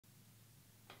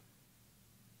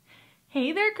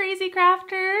Hey there, Krazy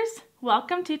Crafters!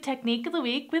 Welcome to Technique of the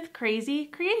Week with Krazy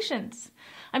Kreations.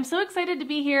 I'm so excited to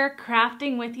be here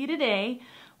crafting with you today.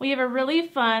 We have a really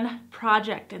fun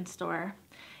project in store.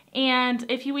 And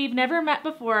if we've never met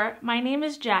before, my name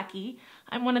is Jackie.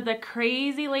 I'm one of the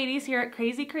crazy ladies here at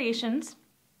Krazy Kreations.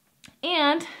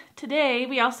 And today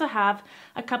we also have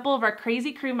a couple of our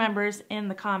crazy crew members in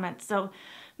the comments. So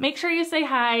make sure you say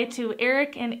hi to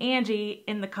Eric and Angie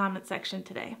in the comment section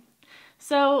today.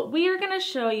 So we are going to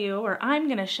show you, or I'm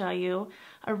going to show you,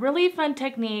 a really fun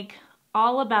technique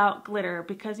all about glitter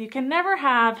because you can never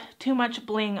have too much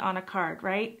bling on a card,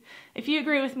 right? If you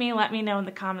agree with me, let me know in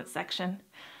the comments section.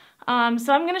 So I'm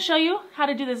going to show you how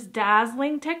to do this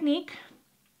dazzling technique,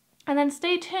 and then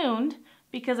stay tuned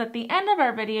because at the end of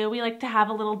our video we like to have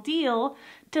a little deal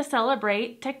to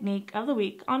celebrate Technique of the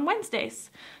Week on Wednesdays.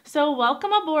 So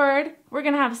welcome aboard. We're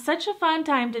gonna have such a fun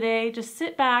time today. Just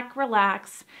sit back,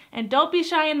 relax, and don't be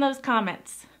shy in those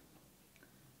comments.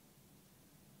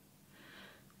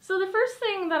 So the first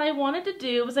thing that I wanted to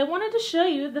do was I wanted to show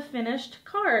you the finished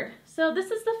card. So this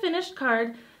is the finished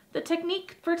card. The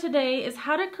technique for today is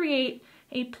how to create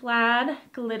a plaid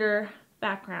glitter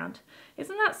background.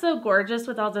 Isn't that so gorgeous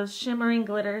with all those shimmering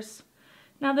glitters?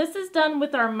 Now this is done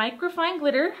with our microfine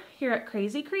glitter here at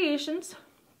Krazy Kreations,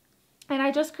 and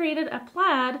I just created a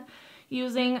plaid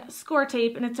using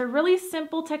Scor-Tape, and it's a really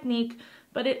simple technique,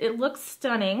 but it looks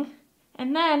stunning.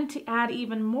 And then to add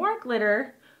even more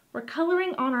glitter, we're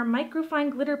coloring on our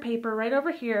microfine glitter paper right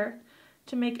over here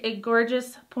to make a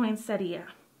gorgeous poinsettia.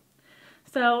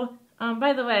 So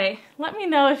by the way, let me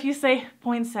know if you say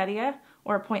poinsettia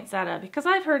or poinsettia, because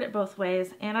I've heard it both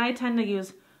ways and I tend to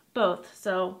use both.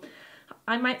 So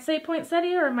I might say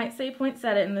poinsettia or I might say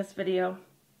poinsettia in this video.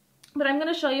 But I'm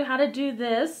going to show you how to do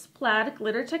this plaid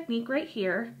glitter technique right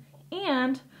here,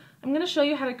 and I'm going to show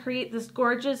you how to create this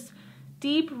gorgeous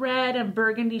deep red and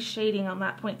burgundy shading on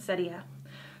that poinsettia.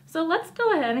 So let's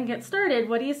go ahead and get started.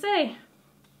 What do you say?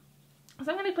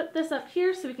 So I'm going to put this up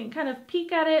here so we can kind of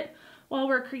peek at it while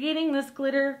we're creating this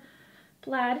glitter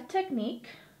plaid technique.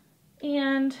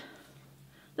 And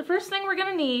the first thing we're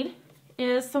going to need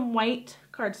is some white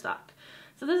cardstock.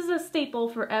 So this is a staple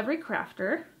for every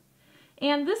crafter.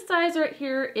 And this size right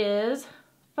here is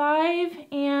 5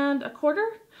 1/4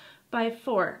 by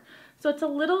 4. So it's a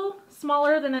little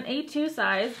smaller than an A2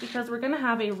 size because we're going to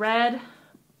have a red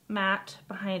mat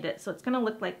behind it. So it's going to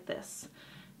look like this.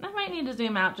 And I might need to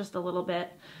zoom out just a little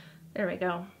bit. There we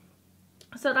go.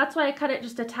 So that's why I cut it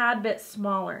just a tad bit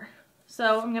smaller.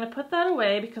 So I'm going to put that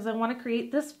away because I want to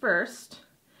create this first.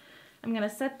 I'm going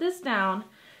to set this down,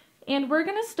 and we're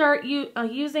going to start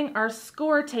using our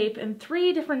Scor-Tape in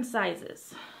 3 different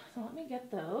sizes. So let me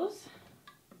get those.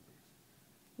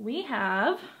 We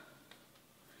have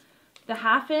the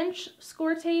 1/2 inch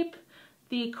Scor-Tape,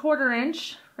 the 1/4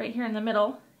 inch right here in the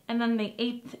middle, and then the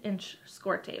 1/8 inch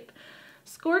Scor-Tape.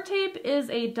 Scor-Tape is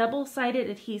a double-sided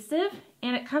adhesive,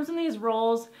 and it comes in these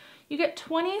rolls. You get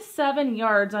 27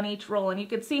 yards on each roll, and you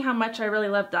can see how much I really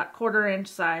love that 1/4 inch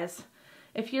size.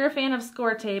 If you're a fan of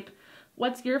Scor-Tape,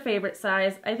 what's your favorite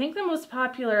size? I think the most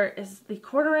popular is the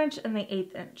 1/4 inch and the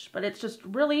 1/8 inch, but it's just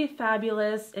really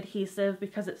fabulous adhesive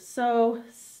because it's so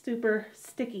super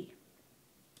sticky.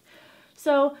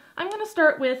 So I'm going to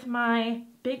start with my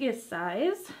biggest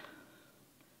size.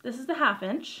 This is the 1/2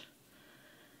 inch.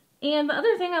 And the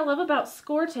other thing I love about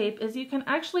Scor-Tape is you can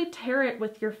actually tear it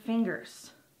with your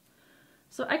fingers.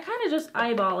 So I kind of just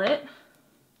eyeball it,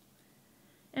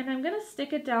 and I'm going to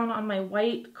stick it down on my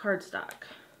white cardstock,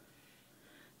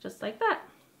 just like that.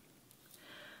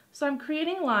 So I'm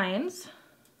creating lines.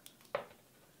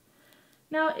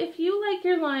 Now if you like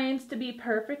your lines to be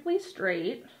perfectly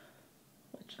straight,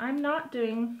 which I'm not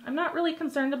doing, I'm not really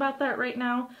concerned about that right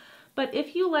now, but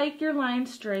if you like your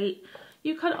lines straight,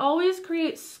 you could always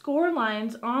create score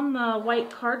lines on the white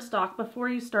cardstock before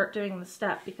you start doing the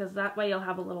step, because that way you'll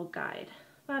have a little guide.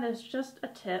 That is just a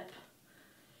tip,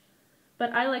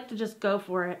 but I like to just go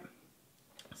for it.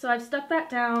 So I've stuck that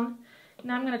down.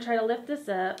 Now I'm going to try to lift this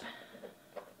up,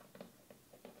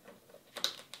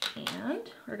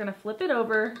 and we're going to flip it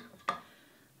over.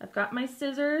 I've got my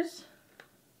scissors,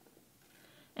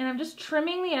 and I'm just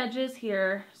trimming the edges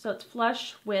here so it's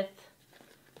flush with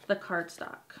the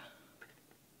cardstock.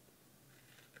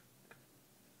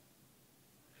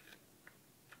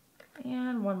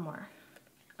 And one more.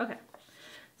 Okay,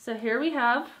 so here we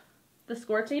have the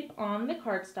Scor-Tape on the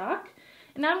cardstock.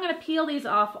 And now I'm going to peel these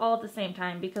off all at the same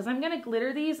time because I'm going to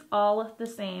glitter these all the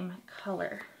same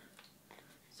color.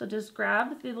 So just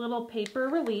grab the little paper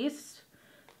release.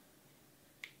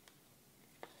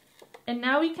 And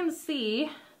now we can see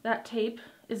that tape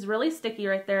is really sticky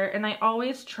right there, and I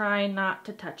always try not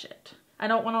to touch it. I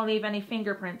don't want to leave any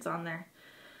fingerprints on there.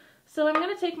 So I'm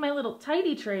going to take my little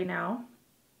tidy tray now,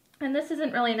 and this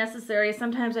isn't really necessary.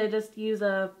 Sometimes I just use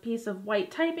a piece of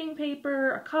white typing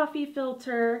paper, a coffee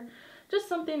filter, just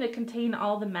something to contain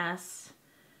all the mess.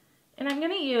 And I'm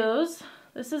going to use,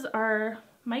 this is our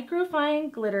microfine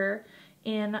glitter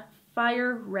in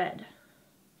Fire Red.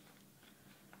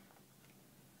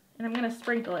 And I'm going to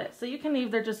sprinkle it. So you can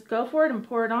either just go for it and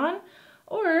pour it on,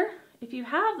 or if you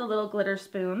have the little glitter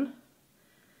spoon,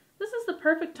 this is the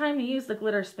perfect time to use the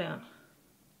glitter spoon.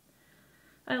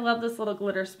 I love this little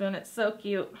glitter spoon. It's so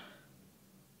cute.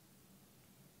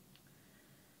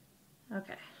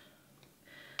 Okay.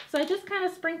 So I just kind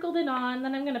of sprinkled it on.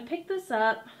 Then I'm going to pick this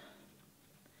up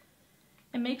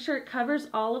and make sure it covers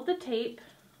all of the tape,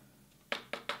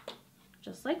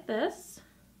 just like this.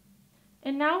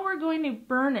 And now we're going to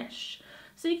burnish.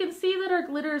 So you can see that our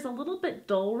glitter is a little bit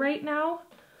dull right now.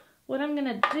 What I'm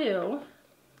going to do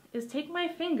is take my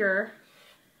finger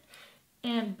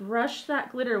and brush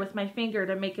that glitter with my finger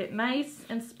to make it nice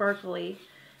and sparkly.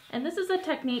 And this is a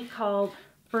technique called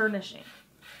burnishing.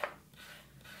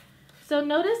 So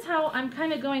notice how I'm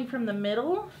kind of going from the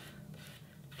middle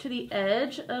to the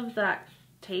edge of that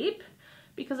tape,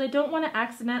 because I don't want to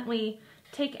accidentally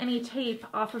take any tape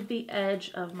off of the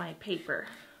edge of my paper.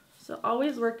 So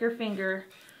always work your finger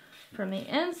from the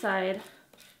inside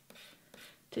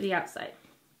to the outside.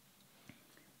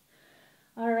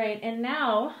 All right, and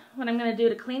now what I'm going to do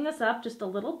to clean this up just a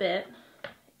little bit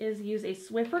is use a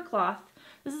Swiffer cloth.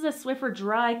 This is a Swiffer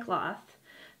dry cloth.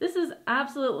 This is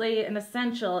absolutely an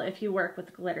essential if you work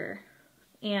with glitter.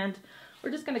 And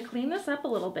we're just going to clean this up a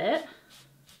little bit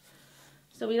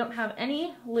so we don't have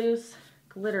any loose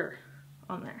glitter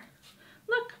on there.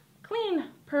 Look, clean,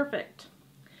 perfect.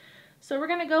 So we're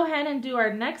going to go ahead and do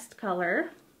our next color.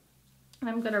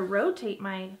 I'm going to rotate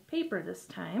my paper this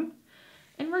time,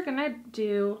 and we're going to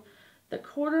do the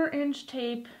 1/4 inch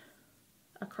tape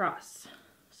across.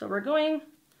 So we're going,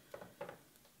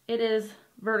 it is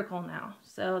vertical now.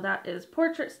 So that is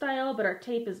portrait style, but our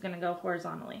tape is going to go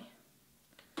horizontally.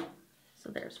 So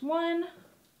there's one.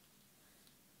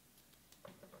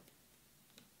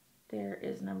 There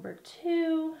is number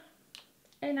 2,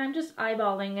 and I'm just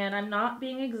eyeballing it. I'm not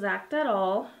being exact at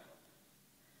all.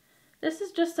 This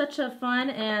is just such a fun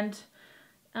and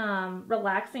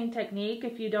relaxing technique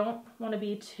if you don't want to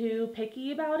be too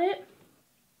picky about it,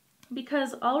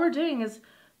 because all we're doing is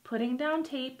putting down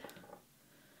tape,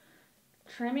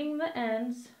 trimming the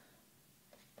ends,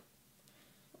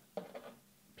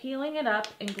 peeling it up,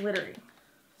 and glittering.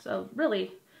 So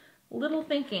really, little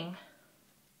thinking.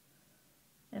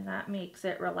 And that makes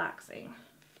it relaxing.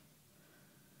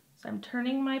 So I'm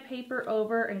turning my paper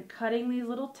over and cutting these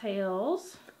little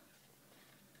tails.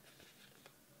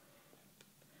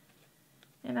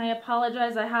 And I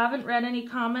apologize, I haven't read any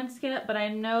comments yet, but I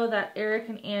know that Eric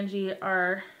and Angie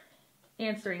are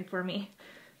answering for me.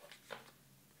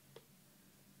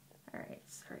 All right,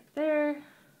 so right there.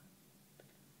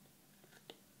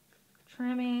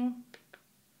 Trimming.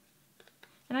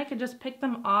 And I could just pick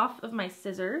them off of my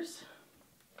scissors.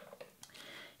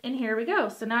 And here we go.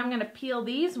 So now I'm going to peel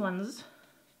these ones.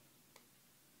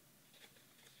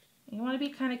 You want to be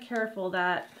kind of careful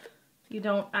that you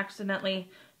don't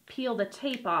accidentally peel the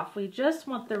tape off. We just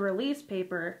want the release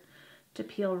paper to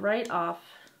peel right off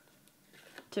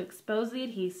to expose the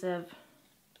adhesive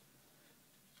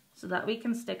so that we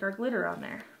can stick our glitter on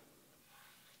there.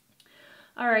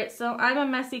 Alright, so I'm a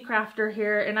messy crafter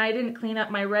here, and I didn't clean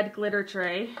up my red glitter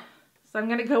tray. So I'm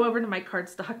going to go over to my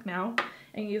cardstock now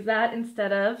and use that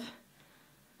instead of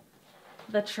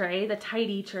the tray, the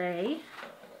tidy tray.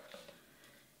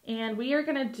 And we are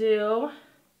going to do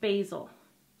basil.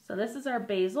 So this is our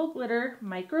basil glitter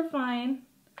microfine.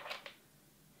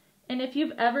 And if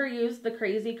you've ever used the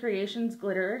Krazy Kreations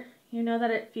glitter, you know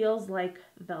that it feels like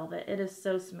velvet. It is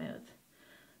so smooth.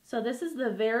 So this is the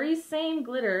very same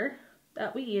glitter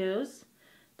that we use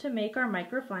to make our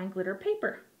microfine glitter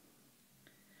paper.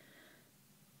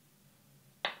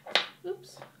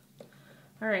 Oops.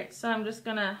 All right, so I'm just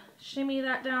gonna shimmy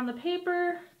that down the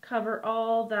paper, cover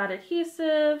all that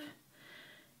adhesive,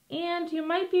 and you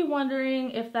might be wondering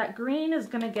if that green is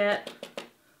gonna get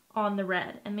on the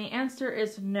red, and the answer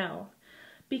is no.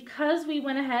 Because we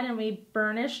went ahead and we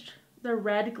burnished the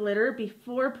red glitter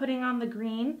before putting on the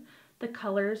green, the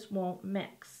colors won't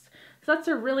mix. So that's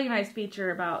a really nice feature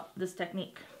about this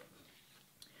technique.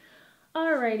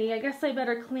 Alrighty, I guess I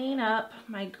better clean up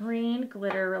my green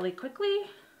glitter really quickly.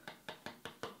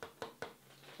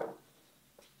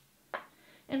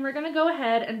 And we're gonna go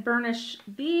ahead and burnish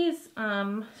these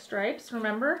stripes.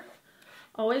 Remember,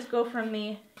 Always go from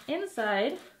the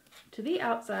inside to the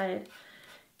outside,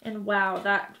 and wow,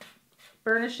 that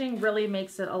burnishing really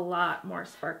makes it a lot more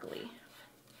sparkly.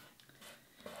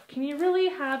 Can you really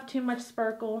have too much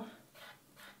sparkle?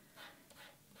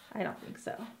 I don't think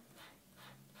so.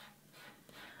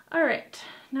 All right,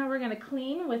 now we're gonna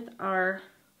clean with our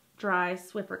dry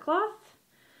Swiffer cloth.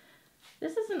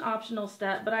 This is an optional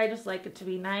step, but I just like it to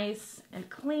be nice and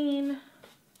clean,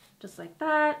 just like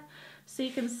that. So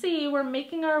you can see we're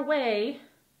making our way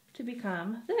to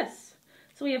become this.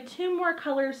 So we have 2 more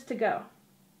colors to go.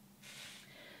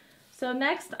 So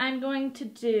next I'm going to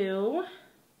do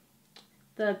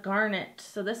the garnet.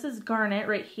 So this is garnet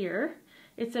right here.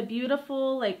 It's a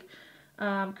beautiful, like,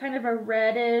 kind of a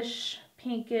reddish,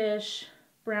 pinkish,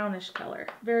 brownish color.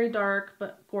 Very dark,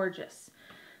 but gorgeous.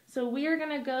 So we are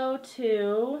gonna go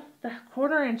to the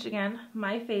 1/4 inch again,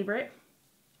 my favorite.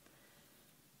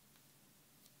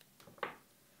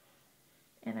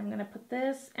 And I'm gonna put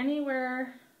this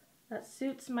anywhere that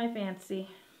suits my fancy.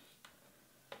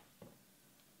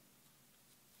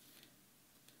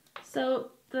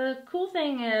 So the cool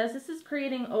thing is this is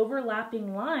creating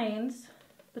overlapping lines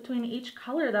between each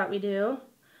color that we do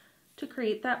to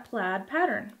create that plaid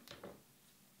pattern.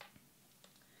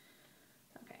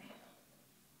 Okay,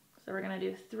 so we're gonna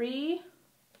do 3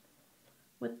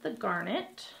 with the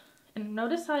garnet. And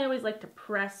notice how I always like to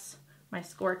press my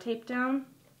Scor-Tape down.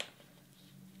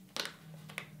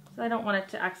 So I don't want it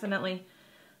to accidentally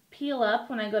peel up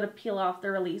when I go to peel off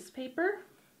the release paper.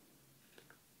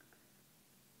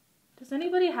 Does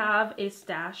anybody have a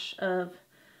stash of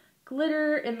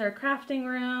glitter in their crafting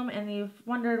room and you've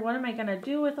wondered, what am I gonna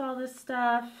do with all this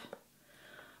stuff?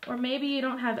 Or maybe you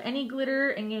don't have any glitter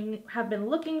and you have been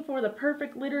looking for the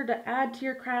perfect glitter to add to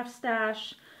your craft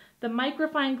stash. The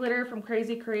microfine glitter from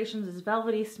Krazy Kreations is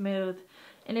velvety smooth,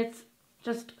 and it's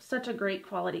just such a great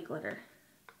quality glitter.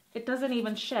 It doesn't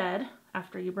even shed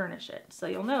after you burnish it, so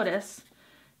you'll notice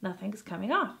nothing's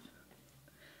coming off.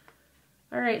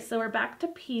 All right, so we're back to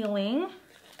peeling.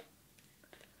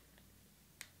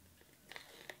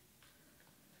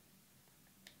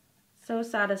 So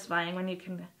satisfying when you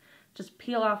can just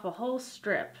peel off a whole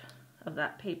strip of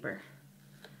that paper.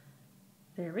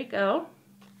 There we go.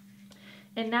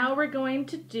 And now we're going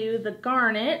to do the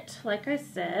garnet, like I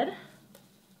said,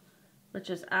 which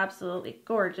is absolutely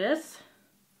gorgeous.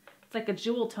 It's like a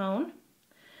jewel tone.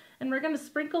 And we're going to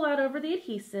sprinkle out over the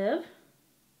adhesive.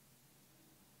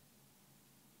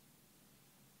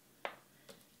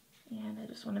 And I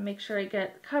just want to make sure I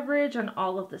get coverage on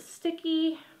all of the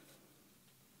sticky.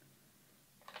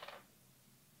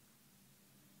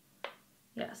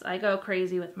 Yes, I go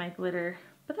crazy with my glitter,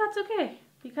 but that's okay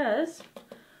because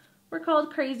we're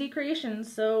called Krazy Kreations,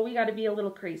 so we got to be a little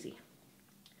crazy.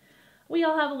 We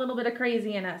all have a little bit of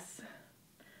crazy in us.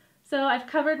 So I've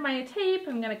covered my tape.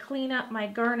 I'm going to clean up my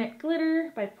garnet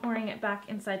glitter by pouring it back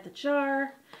inside the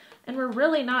jar. And we're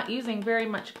really not using very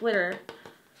much glitter.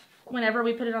 Whenever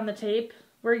we put it on the tape,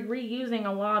 we're reusing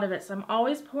a lot of it. So I'm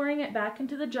always pouring it back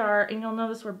into the jar, and you'll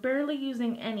notice we're barely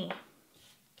using any.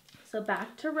 So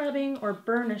back to rubbing or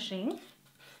burnishing.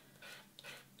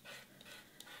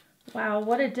 Wow,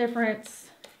 what a difference.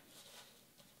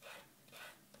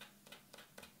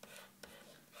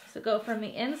 So go from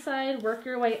the inside, work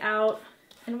your way out,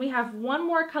 and we have 1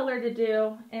 more color to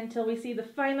do until we see the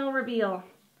final reveal.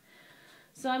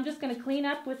 So I'm just going to clean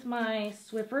up with my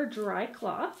Swiffer dry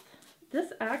cloth.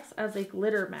 This acts as a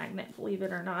glitter magnet, believe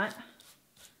it or not.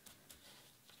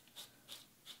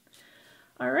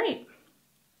 All right.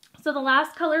 So the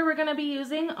last color we're going to be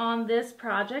using on this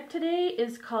project today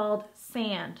is called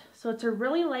Sand. So it's a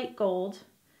really light gold,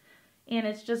 and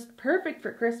it's just perfect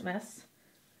for Christmas.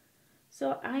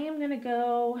 So I am going to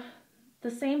go the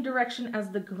same direction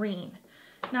as the green.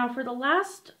 Now for the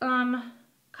last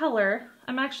color,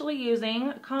 I'm actually using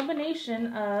a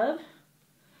combination of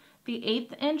the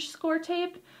 1/8 inch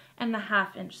Scor-Tape and the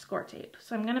 1/2 inch Scor-Tape.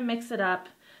 So I'm going to mix it up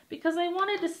because I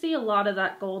wanted to see a lot of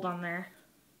that gold on there.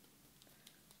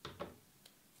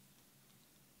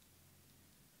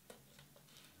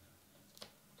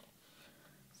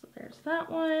 So there's that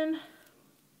one.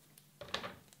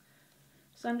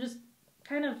 So I'm just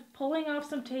kind of pulling off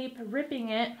some tape, ripping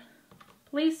it,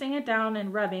 placing it down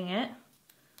and rubbing it.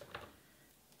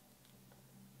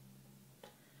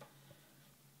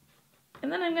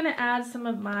 And then I'm going to add some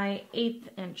of my 1/8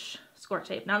 inch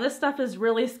Scor-Tape. Now this stuff is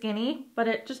really skinny, but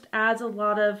it just adds a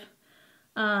lot of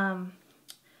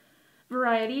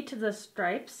variety to the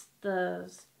stripes, the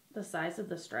size of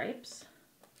the stripes.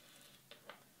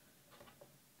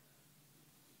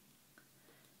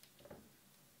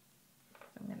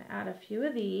 I'm going to add a few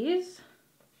of these.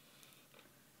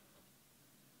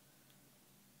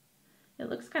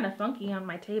 looks kind of funky on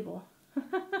my table.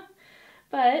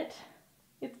 But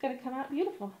it's going to come out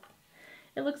beautiful.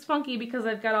 It looks funky because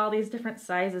I've got all these different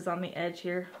sizes on the edge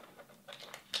here.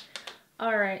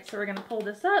 Alright, so we're going to pull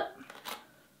this up,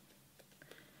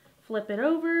 flip it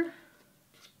over,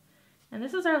 and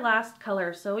this is our last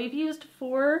color. So we've used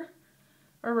we're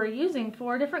using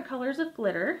 4 different colors of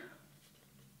glitter.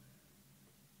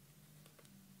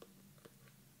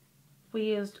 We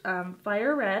used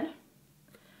fire red,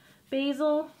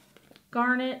 basil,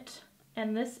 garnet,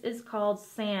 and this is called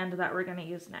sand that we're going to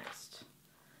use next.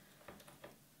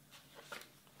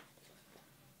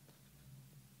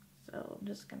 So I'm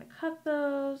just going to cut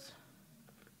those,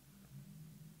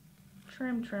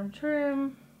 trim, trim,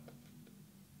 trim.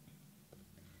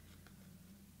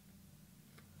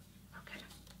 Okay,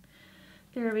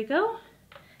 there we go.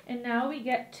 And now we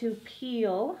get to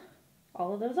peel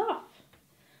all of those off.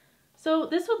 So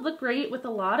this would look great with a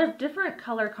lot of different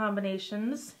color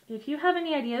combinations. If you have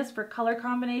any ideas for color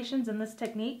combinations in this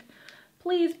technique,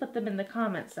 please put them in the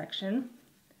comments section.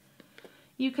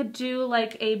 You could do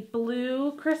like a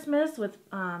blue Christmas with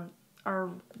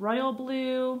our royal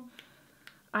blue,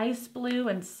 ice blue,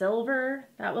 and silver.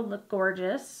 That would look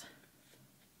gorgeous.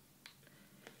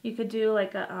 You could do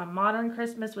like a modern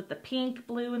Christmas with the pink,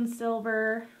 blue, and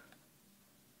silver.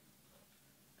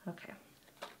 Okay,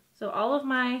 so all of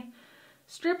my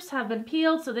strips have been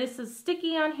peeled, so this is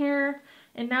sticky on here,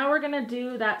 and now we're going to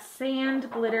do that sand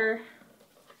glitter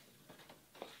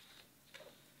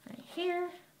right here.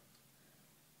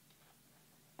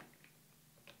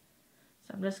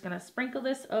 So I'm just going to sprinkle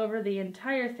this over the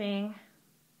entire thing.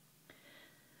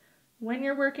 When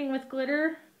you're working with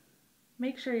glitter,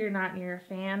 make sure you're not near a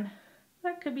fan.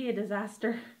 That could be a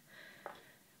disaster.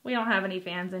 We don't have any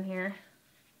fans in here,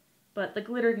 but the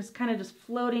glitter is kind of just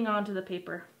floating onto the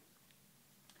paper.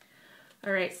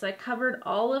 Alright, so I covered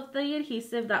all of the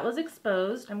adhesive that was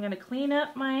exposed. I'm going to clean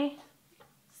up my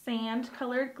sand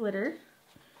colored glitter.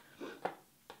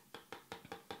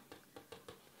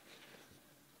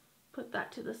 Put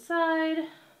that to the side.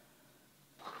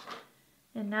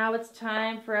 And now it's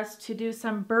time for us to do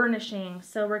some burnishing.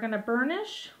 So we're going to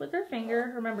burnish with our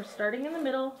finger. Remember, starting in the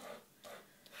middle.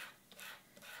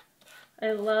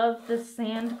 I love this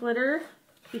sand glitter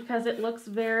because it looks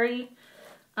very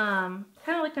kind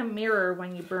of like a mirror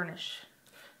when you burnish.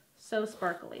 So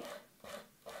sparkly.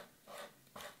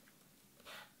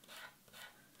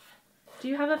 Do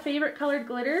you have a favorite colored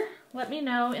glitter? Let me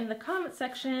know in the comment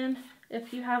section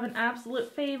if you have an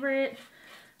absolute favorite.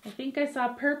 I think I saw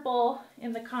purple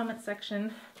in the comment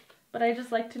section, but I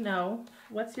just like to know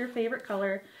what's your favorite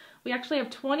color. We actually have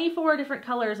 24 different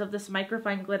colors of this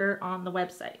microfine glitter on the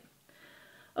website.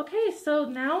 Okay, so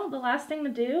now the last thing to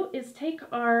do is take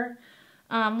our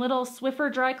little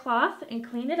Swiffer dry cloth and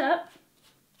clean it up.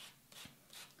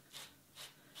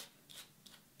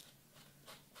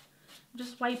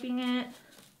 Just wiping it,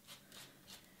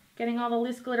 getting all the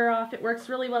loose glitter off. It works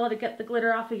really well to get the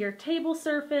glitter off of your table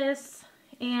surface,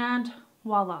 and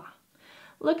voila.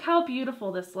 Look how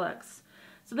beautiful this looks.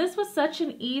 So this was such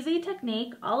an easy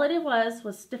technique. All it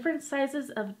was different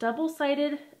sizes of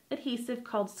double-sided adhesive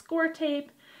called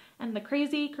Scor-Tape and the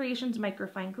Krazy Kreations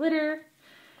microfine glitter.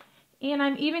 And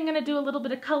I'm even going to do a little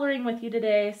bit of coloring with you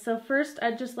today. So first,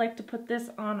 I'd just like to put this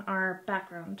on our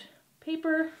background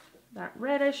paper, that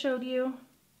red I showed you.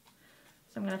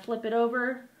 So I'm going to flip it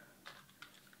over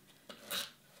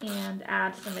and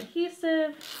add some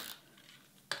adhesive.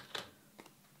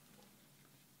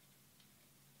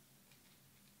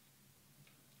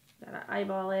 Gotta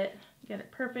eyeball it, get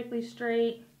it perfectly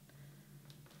straight.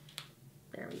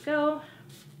 There we go.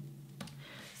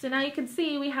 So now you can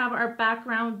see we have our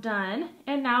background done,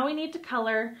 and now we need to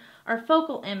color our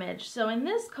focal image. So in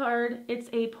this card, it's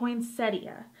a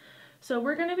poinsettia. So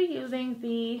we're going to be using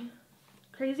the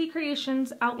Krazy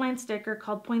Kreations outline sticker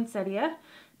called Poinsettia,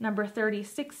 number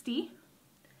 3060.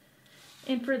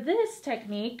 And for this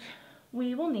technique,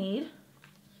 we will need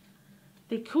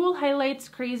the Cool Highlights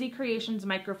Krazy Kreations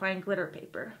microfine glitter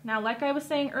paper. Now, like I was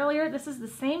saying earlier, this is the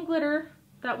same glitter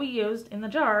that we used in the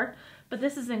jar, but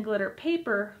this is in glitter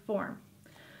paper form.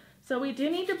 So we do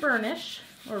need to burnish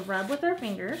or rub with our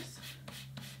fingers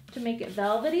to make it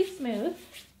velvety smooth.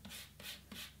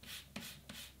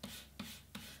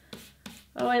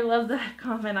 Oh, I love that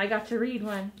comment. I got to read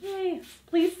one. Yay!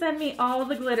 Please send me all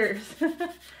the glitters.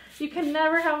 You can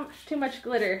never have too much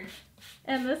glitter.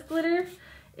 And this glitter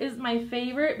is my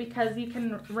favorite because you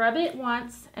can rub it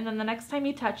once and then the next time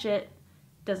you touch it, it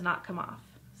does not come off.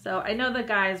 So I know the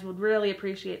guys would really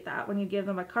appreciate that when you give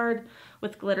them a card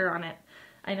with glitter on it.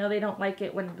 I know they don't like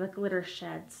it when the glitter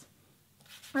sheds.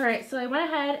 Alright, so I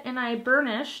went ahead and I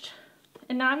burnished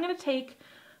And now I'm going to take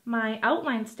my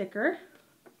outline sticker,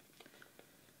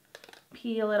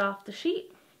 peel it off the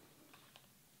sheet,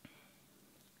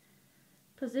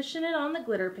 position it on the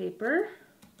glitter paper,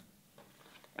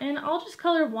 and I'll just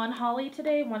color one holly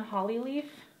today, one holly leaf.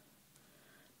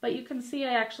 But you can see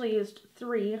I actually used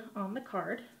 3 on the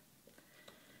card.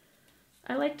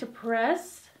 I like to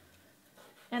press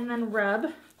and then rub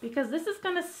because this is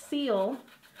going to seal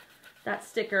that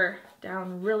sticker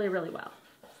down really, really well.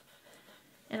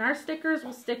 And our stickers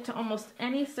will stick to almost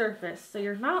any surface, so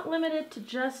you're not limited to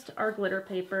just our glitter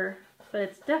paper, but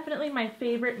it's definitely my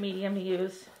favorite medium to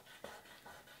use.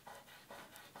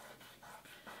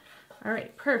 All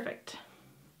right, perfect.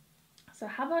 So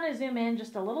how about I zoom in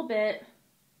just a little bit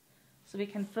so we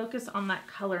can focus on that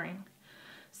coloring.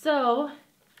 So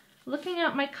looking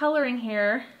at my coloring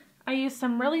here, I use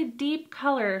some really deep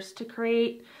colors to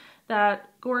create that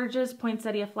gorgeous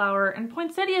poinsettia flower. And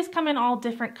poinsettias come in all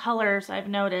different colors, I've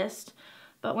noticed.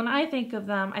 But when I think of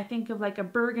them, I think of like a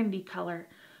burgundy color,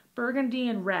 burgundy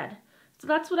and red. So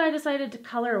that's what I decided to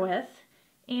color with.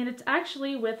 And it's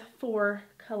actually with 4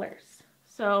 colors.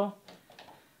 So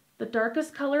the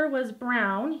darkest color was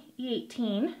brown,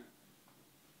 E18.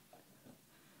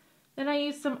 Then I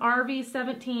used some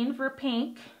RV17 for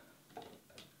pink,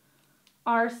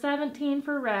 R17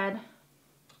 for red,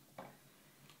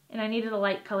 and I needed a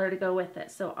light color to go with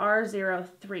it, so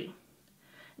R03.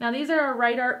 Now these are our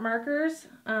Rite Art markers.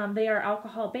 They are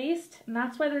alcohol based, and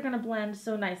that's why they're going to blend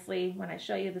so nicely when I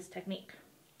show you this technique.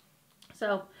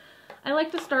 So I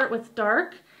like to start with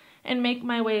dark and make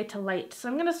my way to light. So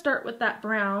I'm going to start with that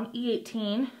brown,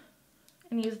 E18,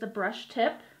 and use the brush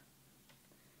tip.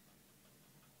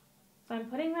 So I'm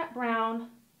putting that brown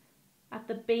at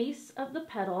the base of the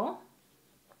petal.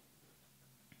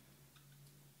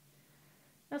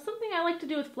 Now something I like to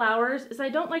do with flowers is I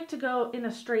don't like to go in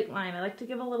a straight line. I like to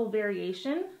give a little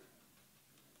variation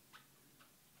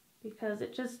because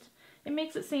it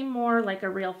makes it seem more like a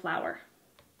real flower.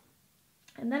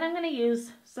 And then I'm going to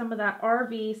use some of that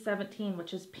RV17,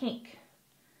 which is pink.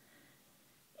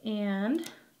 And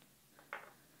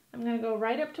I'm going to go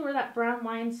right up to where that brown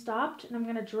line stopped, and I'm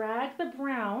going to drag the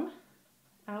brown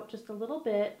out just a little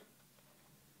bit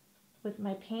with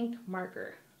my pink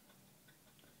marker.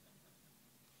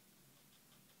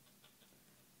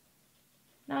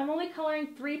 Now I'm only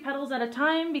coloring 3 petals at a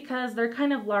time because they're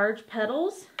kind of large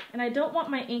petals, and I don't want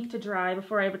my ink to dry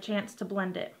before I have a chance to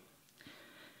blend it.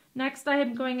 Next I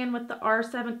am going in with the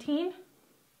R17,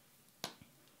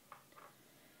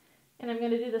 and I'm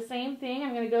going to do the same thing.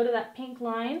 I'm going to go to that pink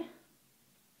line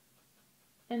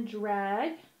and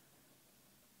drag,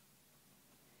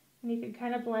 and you can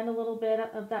kind of blend a little bit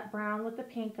of that brown with the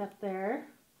pink up there.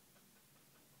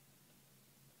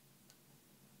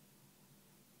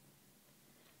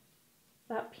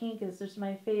 That pink is just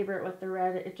my favorite with the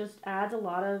red. It just adds a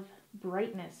lot of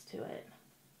brightness to it.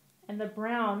 And the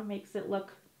brown makes it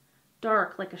look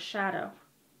dark, like a shadow.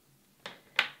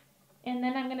 And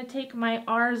then I'm going to take my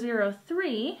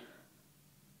R03,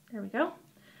 there we go,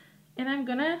 and I'm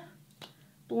going to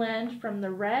blend from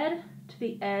the red to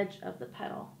the edge of the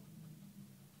petal.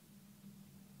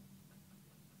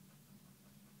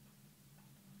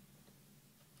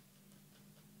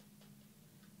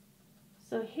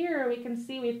 So here we can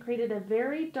see we've created a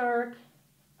very dark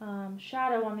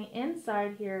shadow on the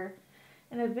inside here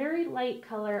and a very light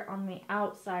color on the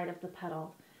outside of the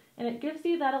petal. And it gives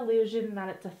you that illusion that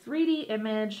it's a 3D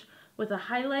image with a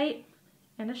highlight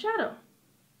and a shadow.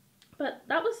 But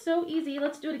that was so easy.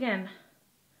 Let's do it again.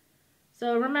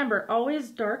 So remember, always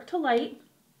dark to light.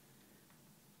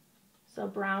 So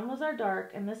brown was our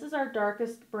dark, and this is our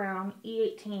darkest brown,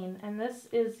 E18. And this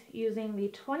is using the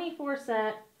 24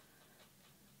 set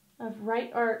of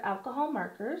Rite Art Alcohol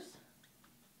markers.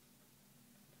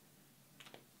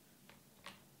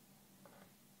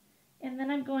 And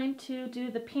then I'm going to do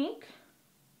the pink.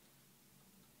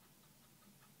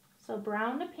 So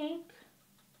brown to pink.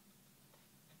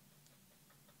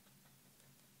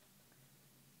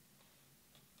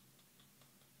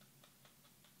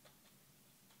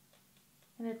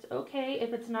 And it's okay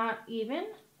if it's not even.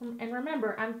 And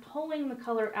remember, I'm pulling the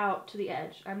color out to the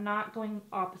edge. I'm not going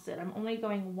opposite. I'm only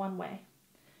going one way.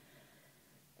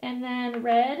 And then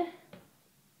red.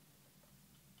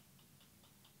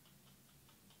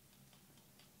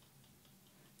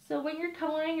 So when you're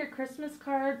coloring your Christmas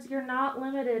cards, you're not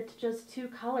limited to just 2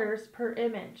 colors per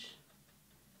image.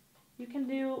 You can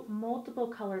do multiple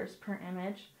colors per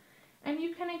image, and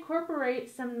you can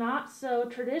incorporate some not so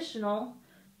traditional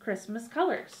Christmas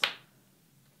colors,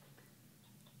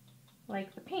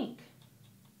 like the pink.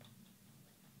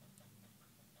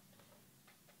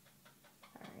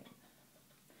 All right.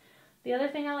 The other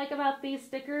thing I like about these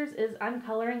stickers is I'm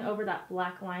coloring over that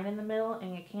black line in the middle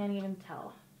and you can't even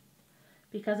tell.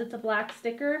 Because it's a black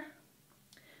sticker,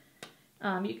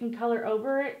 you can color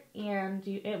over it and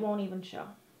it won't even show.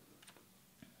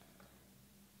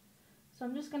 So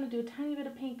I'm just going to do a tiny bit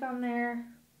of pink on there.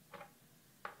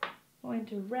 Going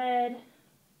to red.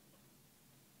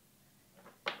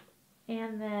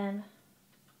 And then,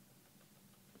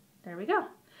 there we go.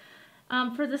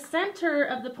 For the center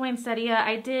of the poinsettia,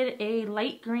 I did a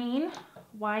light green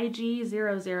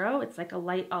YG00. It's like a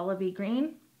light olivey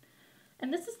green.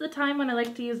 And this is the time when I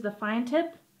like to use the fine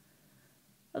tip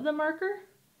of the marker.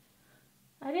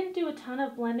 I didn't do a ton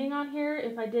of blending on here,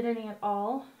 if I did any at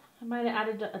all. I might have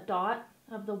added a dot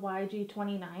of the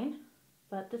YG29,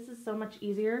 but this is so much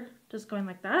easier just going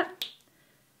like that.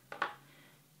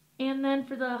 And then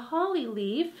for the holly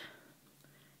leaf,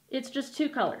 it's just two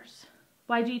colors,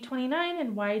 YG29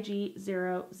 and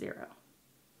YG00.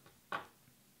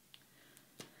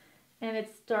 And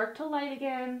it's dark to light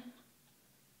again.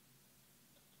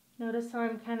 Notice how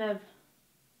I'm kind of,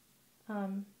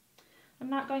 I'm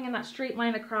not going in that straight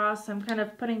line across. I'm kind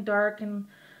of putting dark in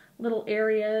little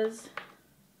areas.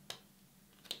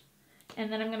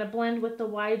 And then I'm going to blend with the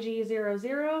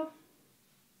YG00.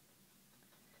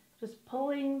 Just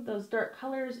pulling those dark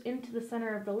colors into the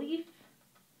center of the leaf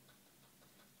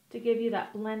to give you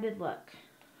that blended look.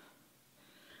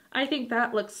 I think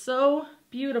that looks so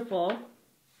beautiful.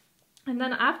 And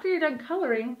then after you're done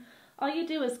coloring, all you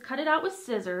do is cut it out with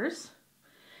scissors.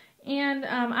 And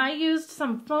I used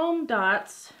some foam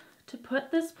dots to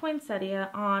put this poinsettia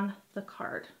on the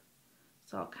card.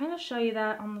 So I'll kind of show you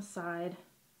that on the side.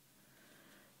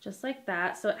 Just like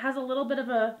that. So it has a little bit of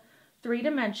a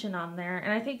 3-dimension on there.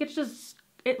 And I think it's just,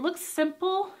 it looks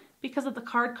simple because of the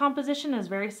card composition is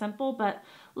very simple, but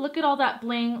look at all that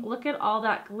bling, look at all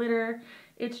that glitter.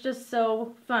 It's just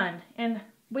so fun. And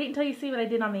wait until you see what I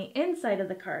did on the inside of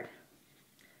the card.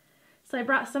 So I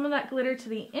brought some of that glitter to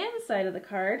the inside of the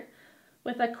card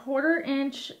with a 1/4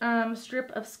 inch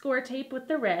strip of Scor-Tape with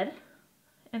the red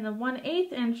and the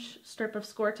 1/8 inch strip of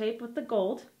Scor-Tape with the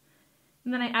gold.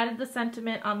 And then I added the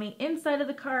sentiment on the inside of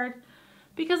the card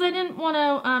because I didn't want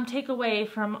to take away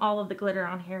from all of the glitter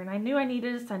on here, and I knew I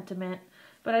needed a sentiment,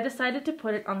 but I decided to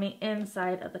put it on the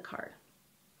inside of the card.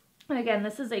 And again,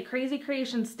 this is a Krazy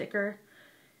Kreations sticker.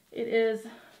 It is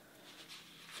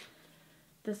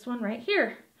this one right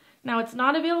here. Now it's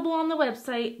not available on the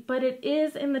website, but it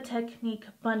is in the technique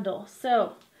bundle.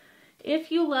 So if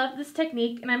you love this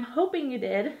technique, and I'm hoping you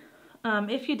did,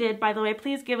 if you did, by the way,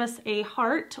 please give us a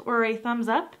heart or a thumbs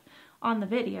up on the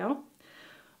video.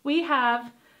 We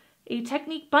have a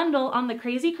technique bundle on the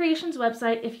Krazy Kreations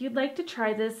website if you'd like to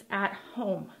try this at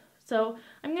home. So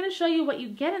I'm going to show you what you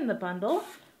get in the bundle.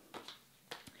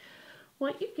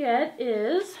 What you get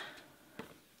is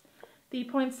the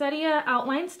poinsettia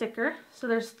outline sticker. So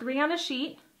there's 3 on a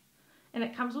sheet, and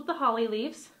it comes with the holly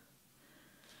leaves.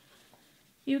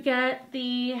 You get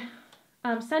the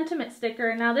sentiment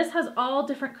sticker. Now this has all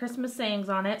different Christmas sayings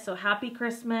on it. So Happy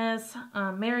Christmas,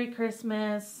 Merry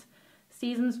Christmas,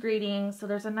 Season's Greetings. So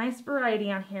there's a nice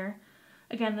variety on here.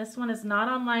 Again, this one is not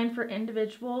online for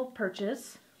individual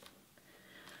purchase.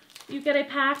 You get a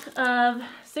pack of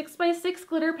 6x6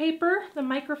 glitter paper, the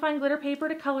microfine glitter paper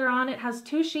to color on. It has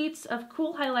 2 sheets of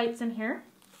cool highlights in here.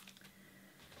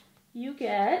 You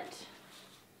get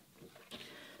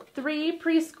 3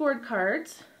 pre-scored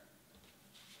cards.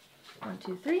 1,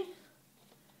 2, 3.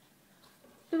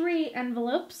 3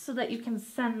 envelopes so that you can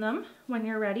send them when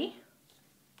you're ready.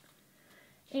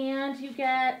 And you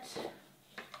get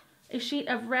a sheet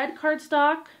of red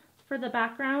cardstock for the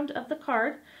background of the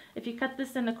card. If you cut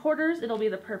this into quarters, it'll be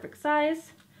the perfect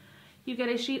size. You get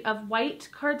a sheet of white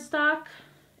cardstock,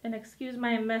 and excuse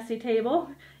my messy table.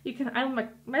 I'm a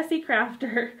messy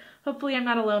crafter. Hopefully I'm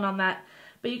not alone on that.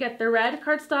 But you get the red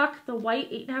cardstock, the white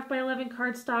 8.5 by 11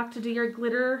 cardstock to do your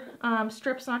glitter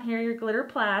strips on here, your glitter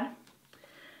plaid.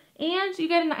 And you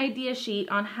get an idea sheet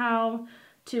on how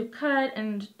to cut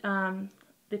and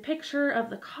the picture of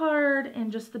the card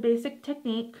and just the basic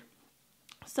technique.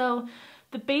 So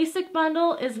the basic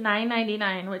bundle is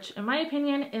 $9.99, which in my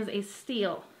opinion is a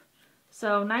steal.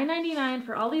 So $9.99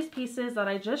 for all these pieces that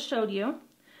I just showed you.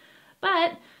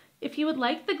 But if you would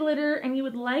like the glitter and you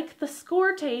would like the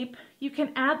Scor-Tape, you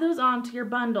can add those on to your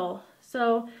bundle.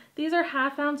 So these are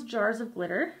 1/2 ounce jars of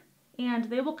glitter, and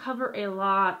they will cover a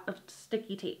lot of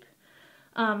sticky tape.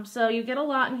 So you get a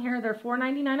lot in here. They're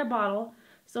 $4.99 a bottle.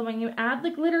 So when you add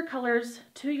the glitter colors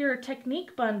to your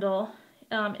technique bundle,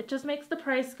 it just makes the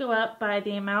price go up by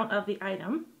the amount of the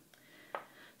item.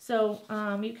 So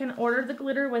you can order the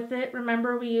glitter with it.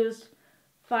 Remember, we used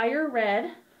fire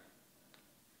red,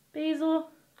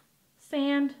 basil,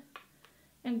 sand,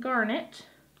 and garnet.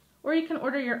 Or you can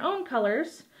order your own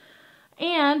colors.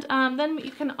 And then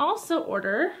you can also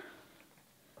order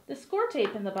the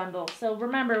Scor-Tape in the bundle. So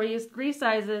remember, we used 3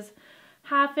 sizes,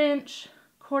 1/2 inch,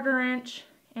 1/4 inch,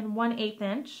 and 1/8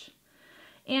 inch.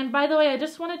 And by the way, I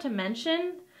just wanted to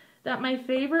mention that my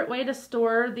favorite way to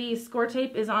store the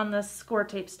Scor-Tape is on the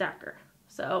Scor-Tape stacker.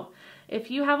 So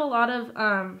if you have a lot of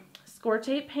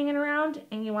Scor-Tape hanging around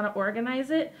and you want to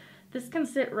organize it, this can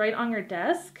sit right on your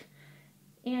desk.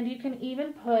 And you can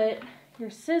even put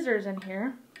your scissors in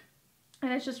here.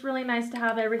 And it's just really nice to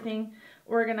have everything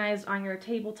organized on your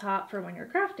tabletop for when you're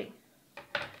crafting.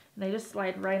 And they just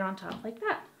slide right on top like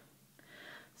that.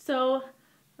 So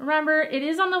remember, it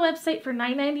is on the website for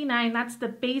 $9.99. That's the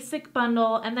basic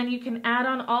bundle. And then you can add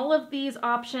on all of these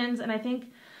options. And I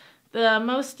think the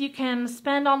most you can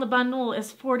spend on the bundle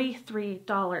is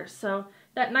 $43. So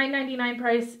that $9.99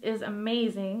 price is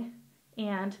amazing.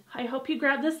 And I hope you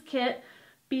grab this kit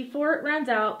before it runs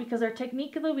out, because our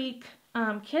Technique of the Week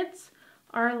kits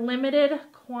are limited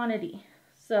quantity.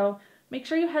 So make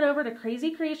sure you head over to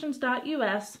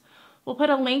krazycreations.us. We'll put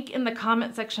a link in the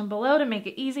comment section below to make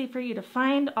it easy for you to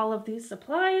find all of these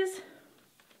supplies.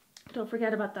 Don't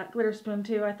forget about that glitter spoon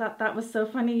too. I thought that was so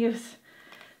fun to use.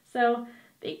 So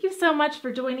thank you so much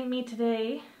for joining me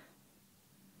today.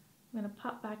 I'm gonna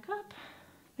pop back up.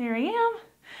 There I am.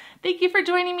 Thank you for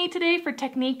joining me today for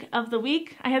Technique of the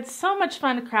Week. I had so much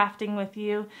fun crafting with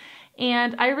you,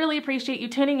 and I really appreciate you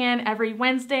tuning in every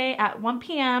Wednesday at 1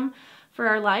 p.m. for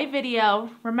our live video.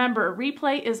 Remember,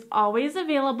 replay is always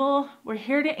available. We're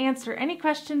here to answer any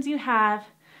questions you have.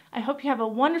 I hope you have a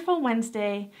wonderful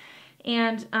Wednesday.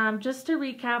 And just to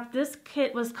recap, this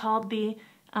kit was called the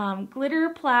Glitter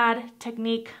Plaid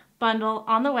Technique Bundle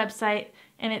on the website,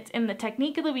 and it's in the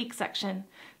Technique of the Week section.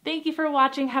 Thank you for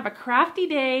watching. Have a crafty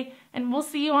day, and we'll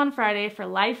see you on Friday for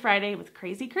Live Friday with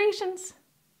Krazy Kreations.